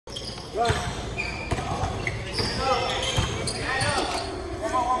Hey,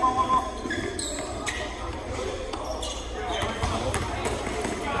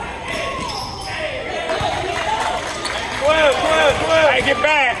 get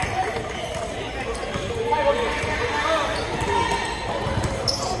back.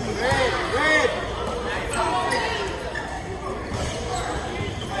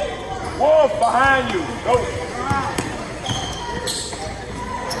 Wolf behind you. Go.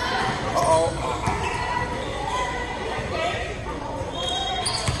 Uh-oh.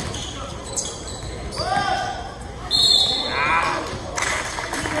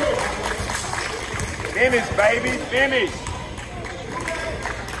 Finish, baby. Finish.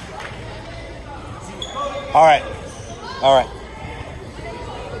 All right. All right.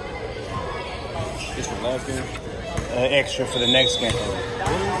 This for last game? Extra for the next game.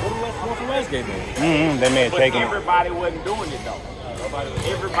 What for last game, then? They may have taken it. Everybody wasn't doing it, though.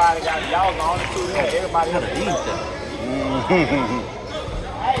 Everybody got, y'all was the only two there. Everybody had a beat that.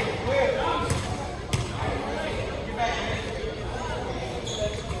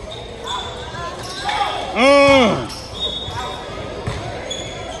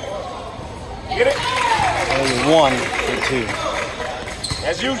 Get it? Only 1 or 2.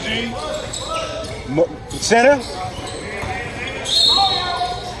 That's you, G. Center?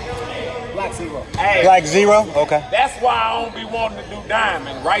 Black zero. Hey, Black 0? Okay. that's why I don't be wanting to do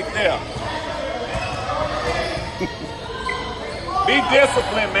diamond right there. Be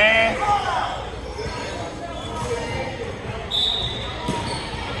disciplined, man.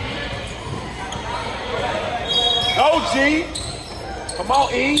 Go, G. Come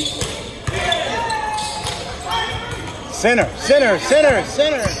on, E. Center.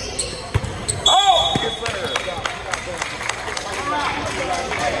 Oh! Yes, sir.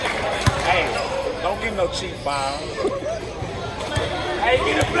 Hey, don't give no cheap foul. Hey,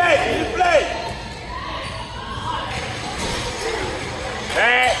 get a play.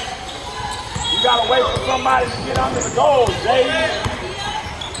 Hey, you gotta wait for somebody to get under the goal, Jay.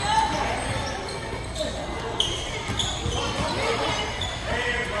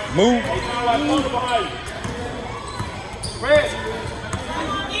 Move. Fred,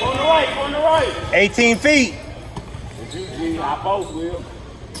 on the right. 18 feet. It's you, G. I both will.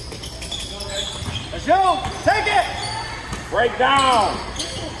 Let's go. Take it. Break down.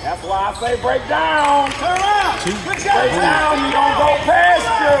 That's why I say break down. Turn around. Good shot. Break down, you don't go past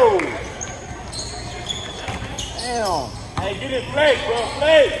you. Damn. Hey, get it play, bro.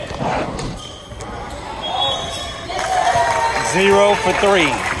 Play. 0 for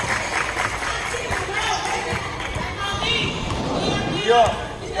 3. Yo.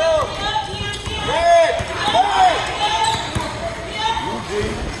 Red.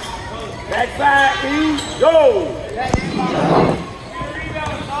 Backside, E. Go.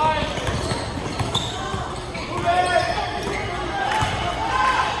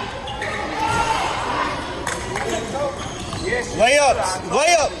 Layups.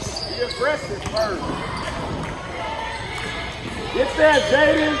 Be aggressive first. Get there,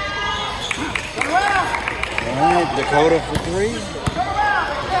 Jaden. All right, Dakota for 3.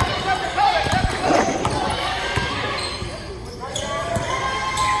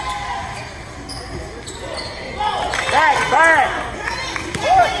 Back. Red.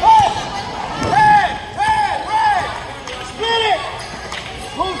 Spin it.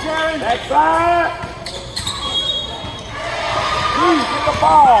 Move, Jerry. Backside. Get the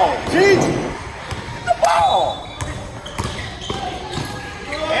ball. Get the ball.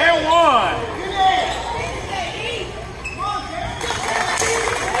 And 1.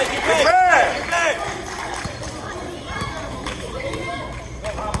 Get back.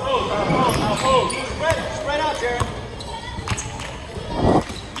 Spread out, Jared.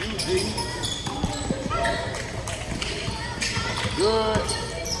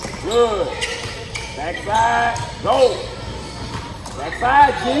 Good. Backside. Go.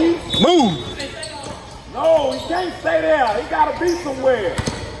 Backside, G. Move. No, he can't stay there. He gotta be somewhere.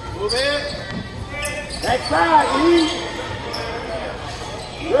 Move in. Backside, E.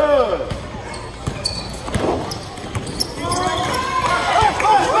 Good.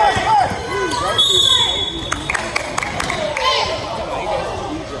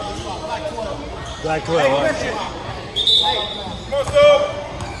 Black 12.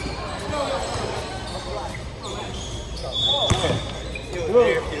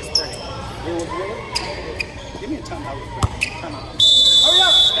 Give me a timeout.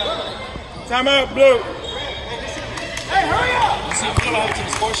 Time out, Blue. Hey, hurry up! You see what happened to the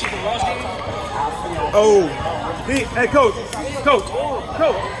score sheet from last game? Oh. Hey, coach.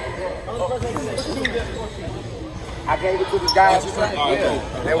 I gave it to the guys.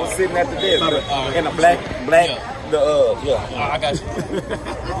 Yeah. They were sitting at the desk in a black. I got you.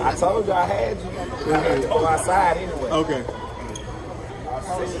 I told you I had you. Go outside anyway. Okay.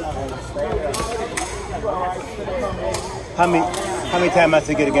 How many times I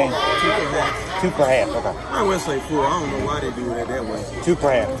should get a game? 2 per half. Okay. I wouldn't say 4. I don't know why they do it that way. 2 per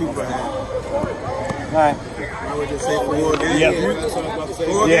half. 2 per half. All right. I would just say 4 games. Yeah.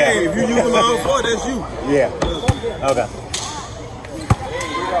 4 games. If you use them all 4, that's you. Yeah. Okay.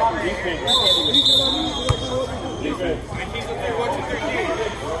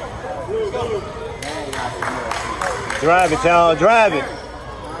 Drive it, y'all. Drive it.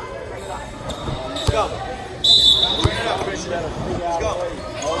 Let's go.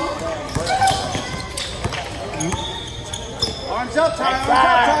 Arms up, Ty. Arms up, Ty.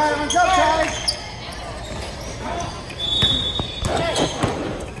 Arms up, Ty.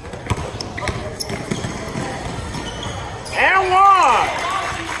 And 1.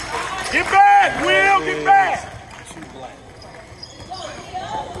 Get back, Will. Get back.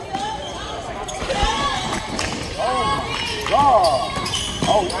 God.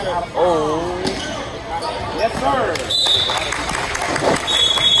 Oh. Yes, sir.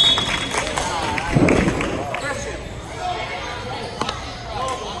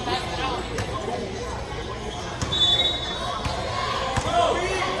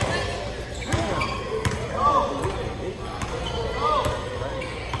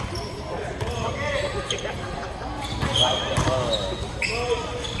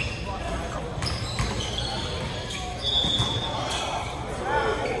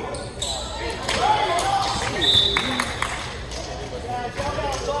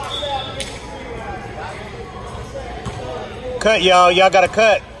 Cut, y'all. Y'all got to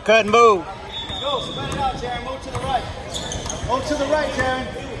cut. Cut and move. Go, spread it out, Jaron. Move to the right. Move to the right, Jaron.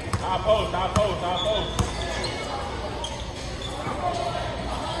 Top post.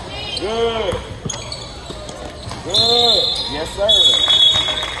 Good. Yes, sir.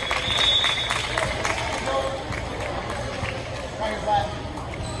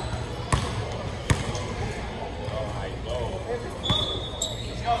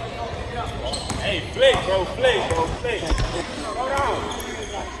 Hey, flick, bro. Hold on.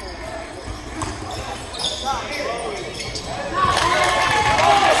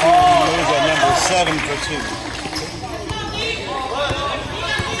 Lose at number 7 for 2.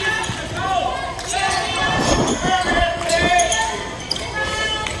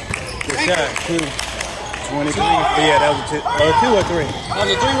 Good shot. 2. 23. Yeah, that was 2. 2 or 3? That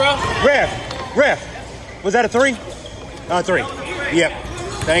was a 3, bro? Ref. Was that a 3? 3. Yep.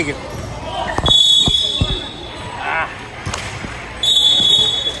 Thank you.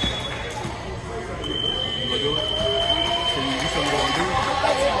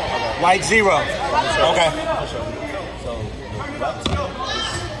 White 0. Okay.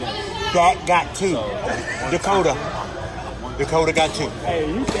 Got 2. Dakota got 2.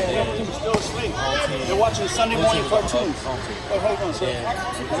 Hey, you said everything was still asleep. They're watching Sunday morning cartoons. Hey, hold on, sir.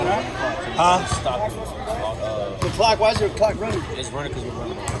 Huh? The clock, why is your clock running? It's running because we're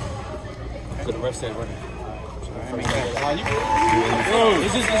running. Because the ref said running.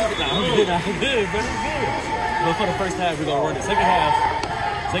 It's just good, but it's good. But for the first half, we're going to run it. Second half,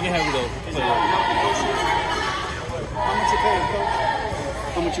 we go play How much you paying, coach?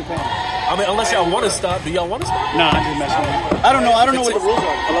 How much you paying? I mean, unless y'all want to stop. Do y'all want to stop? No, I'm just messing with you. I don't know what the rules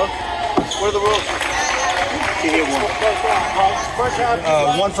are. Hello? What are the rules? You hit 1. First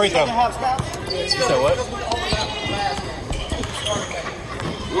half. 1 free throw. You said what?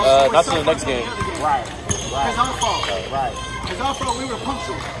 That's in the next game. Right. It's our fault. Right. It's our fault. We were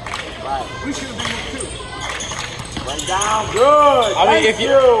punctual. Right. We should have been here too. Bring down. Good. I mean,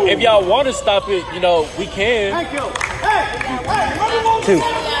 if y'all want to stop it, you know, we can. Thank you. Hey, 2.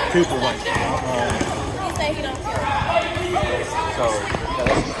 2 for White. So,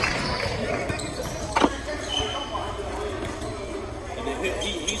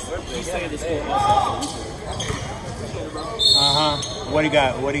 he's saying this game. What do you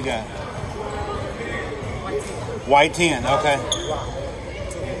got? White 10. Okay.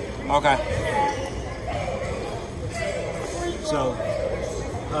 So,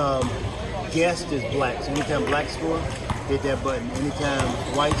 guest is black. So anytime black score, hit that button. Anytime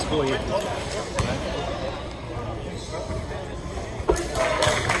white score, hit this.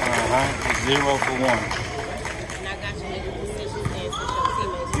 Right? 0 for 1.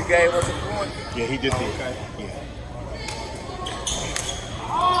 You gave us a point. Yeah, he just did. Okay. Yeah.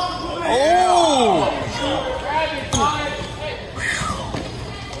 Oh!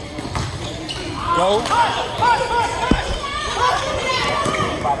 Go.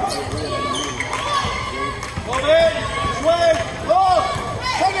 Go,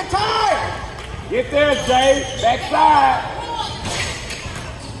 Get there, Jay. Backside.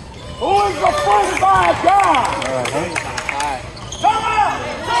 Who is the first 5 guy? Come on!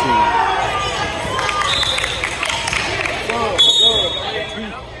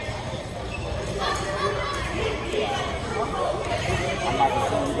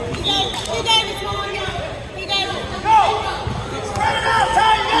 He gave it to him. He gave it. Go! Spread it out,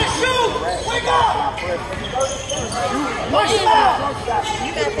 Ty. You gotta shoot. Wake up! Push him out.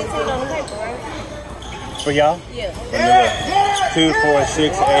 You got 15 on the paper, right? For y'all? Yeah. 2, 4,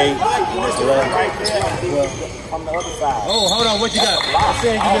 6, 8, 11. On the other side. Oh, hold on. What you got? I'm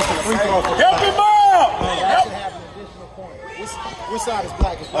saying you missed a free throw. Help him out! Which side is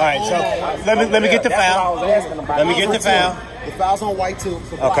black? All right, so let me get the foul. Let me get the foul. The foul's on white too.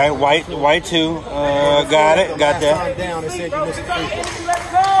 So Okay, white 2. Got it. Got that. Down and said you missed a free throw.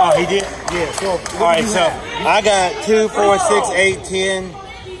 Oh, he did? Yeah, so All right, so I got 2, 4, 6, 8, 10,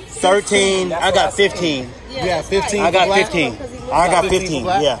 13. I got 15. you got 15. I got for black? 15. I got 15.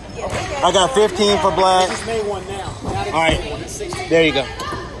 Yeah. I got 15 for black. Just made one now. All right. There you go.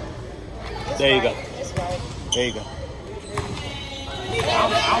 There you go. There you go.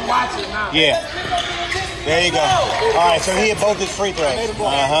 I'm watching now. Yeah. There you go. All right, so he hit both his free throws.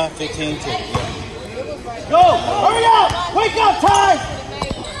 15 too. Yeah. Go! Hurry up! Wake up, Ty!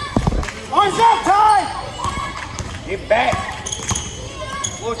 Arms up, Ty! Get back.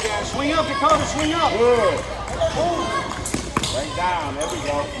 Look at swing up, Dakota, swing up. Good. Right down. There we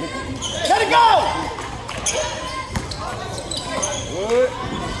go. Let it go. Good.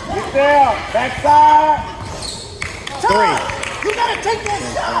 Get there. Backside. 3. You gotta take that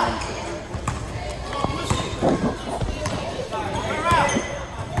shot.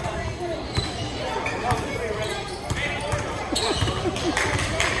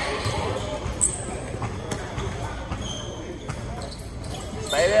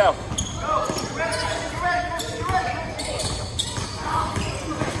 Stay there.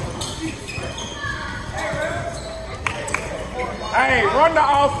 Hey, run the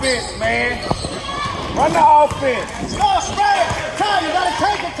offense, man. Run the offense. Go, spread. Ty, you gotta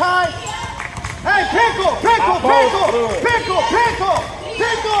take it, Ty. Hey, pickle. Bam.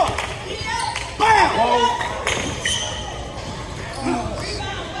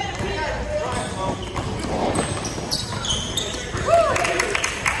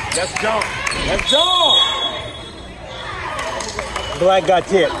 Let's jump. Let's jump. Black got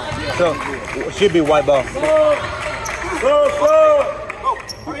tipped. So it should be white ball. Good.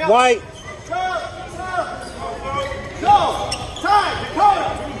 White. Go. Ty, Dakota.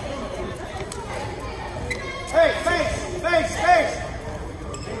 Hey, face.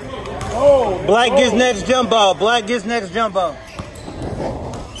 Oh, Black gets next jump ball. Black gets next jump ball.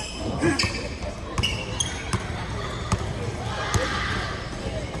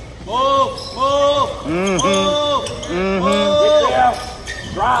 Move. get there.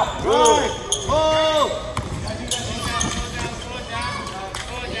 Drop. Good. Move.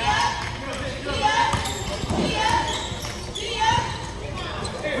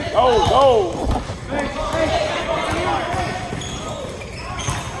 Go.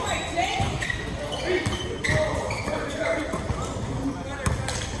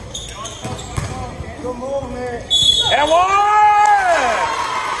 Good move, man. And one.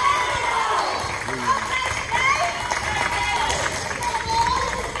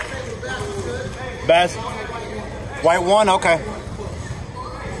 Best. White 1, okay.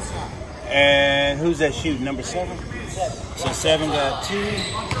 And who's that shooting? Number 7? So 7 got 2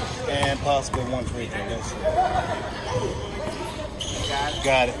 and possible 1 free throw. That's it.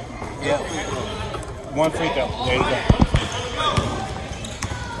 Got it. Yep. 1 free throw. There you go.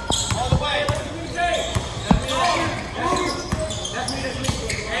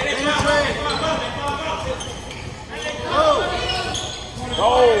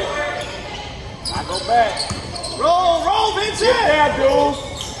 Go. I go back. Roll, Vincent. Get there, dude.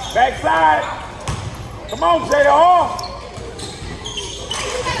 Backside. Come on, JR.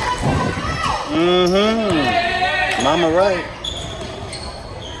 Mama right.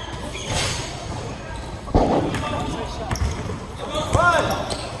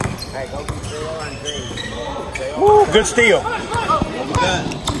 Woo, good steal.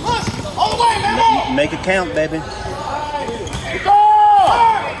 All the way, man. Make it count, baby. Go.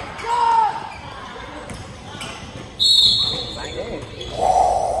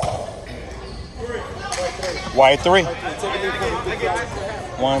 White 3.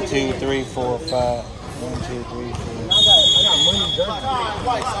 1, 2, 3, 4, 5. 1, 2, 3, 4.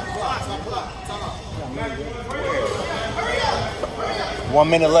 1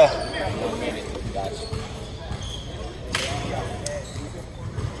 minute left.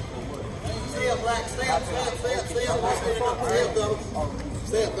 Black. Stay up. Stay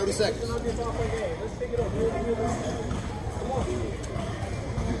up, 30 seconds. That's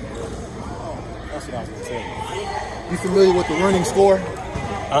what I was going to tell you. You familiar with the running score?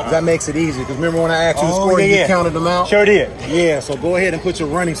 That makes it easy. Because remember when I asked you the score, you counted them out? Sure did. Yeah, so go ahead and put your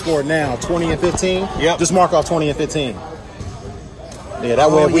running score now, 20 and 15. Yep. Just mark off 20 and 15. Yeah,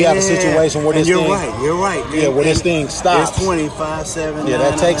 that way if we have a situation where this you're thing... You're right. Yeah, where this thing stops. It's 25, 7, Yeah, 9,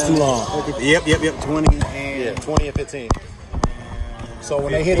 that takes too long. Yep, 20 and... Yeah, 20 and 15. So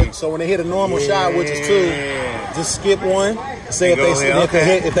when they hit a normal shot, which is 2, just skip one. Say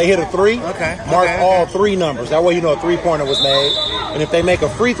if they hit a 3, mark all 3 numbers. That way you know a 3-pointer was made. And if they make a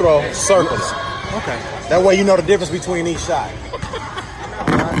free throw, circle it. Okay. That way you know the difference between each shot.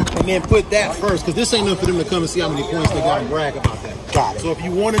 And then put that first, because this ain't enough for them to come and see how many points they got and brag about that. Got it. So if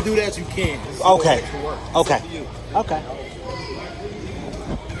you want to do that, you can. Okay. Okay. Okay.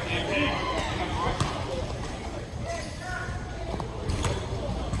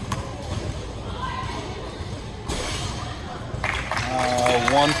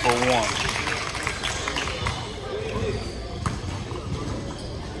 One for one.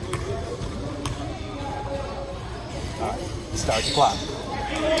 All right, start the clock.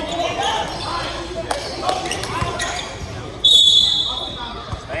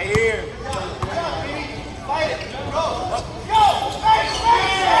 Stay here. Fight it. Go.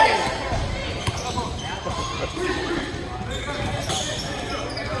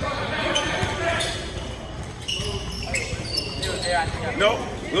 Nope.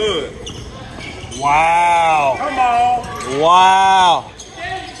 Good. Wow. Come on. Wow.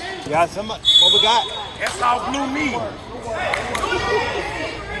 You got some? What we got? That's all blue meat.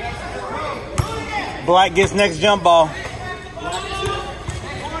 Black gets next jump ball.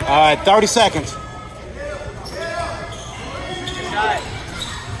 All right, 30 seconds.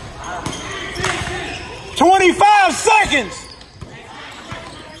 $25 seconds.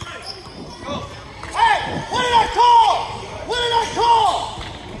 Hey, what did I call? What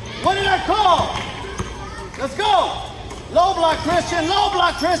did I call? Let's go. Low block, Christian.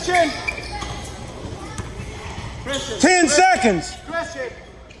 10 seconds. Christian.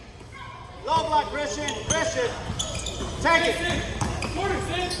 Low block, Christian. Take it.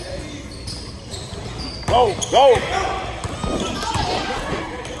 Go.